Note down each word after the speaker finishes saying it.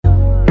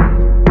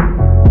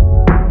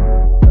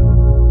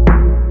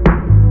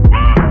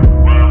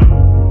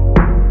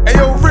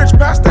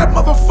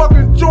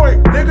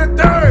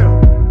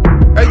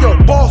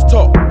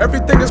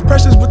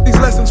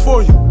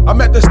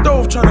at the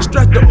stove trying to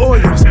stretch the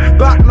oils.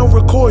 Block no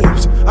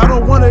recoils. I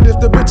don't want it if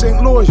the bitch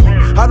ain't loyal.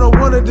 I don't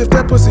want it if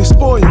that pussy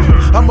spoil.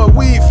 I'm a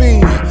weed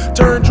fiend.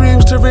 Turn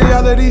dreams to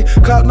reality.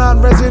 Cloud 9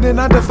 resident.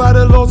 I defy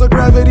the laws of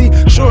gravity.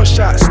 Short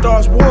shot.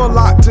 Stars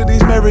warlock to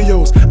these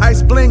Marios.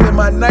 Ice bling in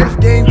my knife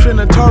game.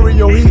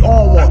 Trinitario. He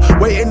on one.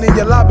 Waiting in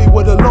your lobby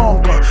with a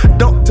long gun.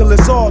 Dunk till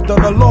it's all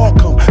done. The law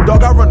come.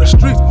 Dog, I run the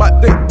streets. My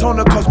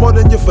Daytona costs more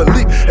than your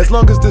Philippe. As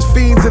long as there's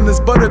fiends in this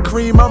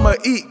buttercream, I'ma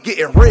eat,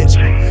 getting rich.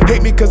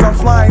 Hate me cause I'm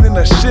flying in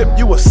a ship,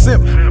 you a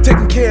simp.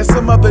 Taking care of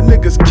some other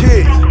niggas'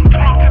 kids.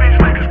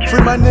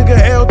 Free my nigga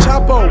El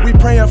Chapo, we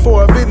praying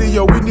for a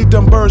video. We need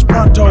them birds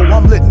pronto,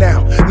 I'm lit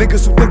now.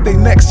 Niggas who think they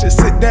next should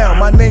sit down.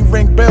 My name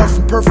ring bells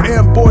from Perth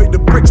and Boyd to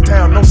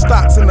Brickstown. No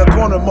stocks in the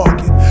corner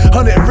market.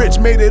 100 rich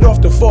made it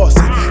off the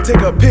faucet.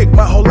 Take a pic,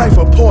 my whole life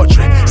a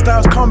portrait.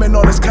 Styles comment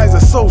on this Kaiser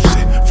Soul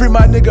shit. Free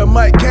my nigga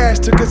Mike Cash,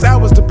 took us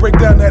hours to break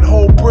down that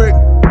whole brick.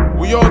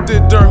 We all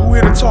did dirt, who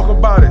here to talk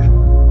about it?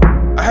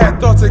 I had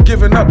thoughts of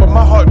giving up, but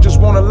my heart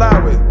just won't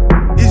allow it.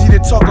 Easy to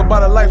talk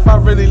about a life I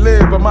really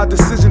live, but my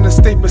decision to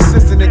stay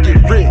persistent and get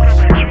rich.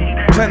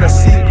 Plant a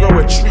seed, grow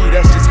a tree,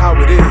 that's just how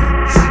it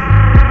is.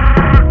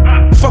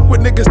 Fuck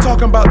what niggas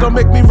talking about, don't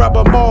make me rob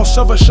a mall.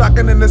 Shove a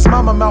shotgun in his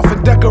mama mouth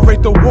and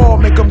decorate the wall.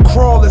 Make them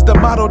crawl is the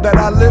motto that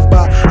I live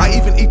by. I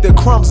even eat the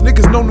crumbs,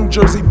 niggas know New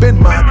Jersey been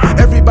mine.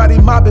 Everybody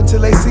mobbing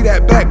till they see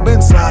that back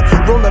bend slide.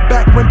 Roll the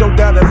back window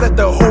down and let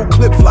the whole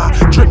clip fly.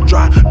 Drip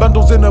dry,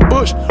 bundles in the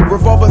bush,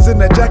 revolvers in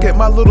the jacket.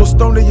 My little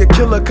stoner, you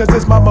killer, cause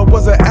his mama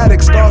was an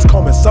addict. Stars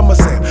call me Summer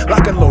Sam,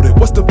 lock and loaded,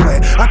 what's the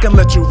plan? I can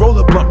let you roll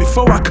a blunt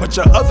before I cut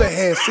your other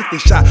hand. 60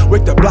 shot,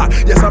 wake the block,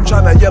 yes I'm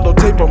tryna yellow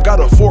tape 'em.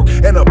 Got a fork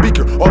and a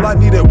beaker, all I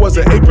needed was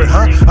an apron,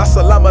 huh?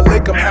 Assalamu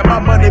alaikum, have my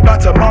money by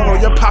tomorrow.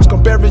 Your pops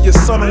gon' bury your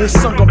son, or his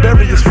son gon'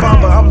 bury his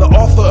father. I'm the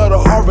author of the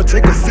horror,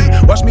 take a seat,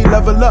 watch me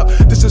level up.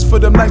 This is for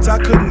them nights I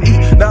couldn't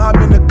eat, now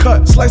I'm in the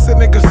cut. Slice a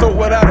nigga throat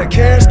without a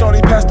care,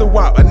 Stoney past the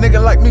wop. A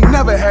nigga like me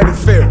never had it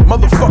fair,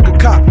 motherfucker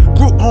cop.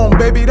 Group home,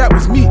 baby, that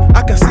was me,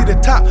 I can see the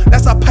top.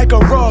 That's a pike a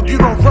rug, you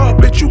don't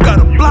rub, bitch, you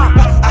gotta block.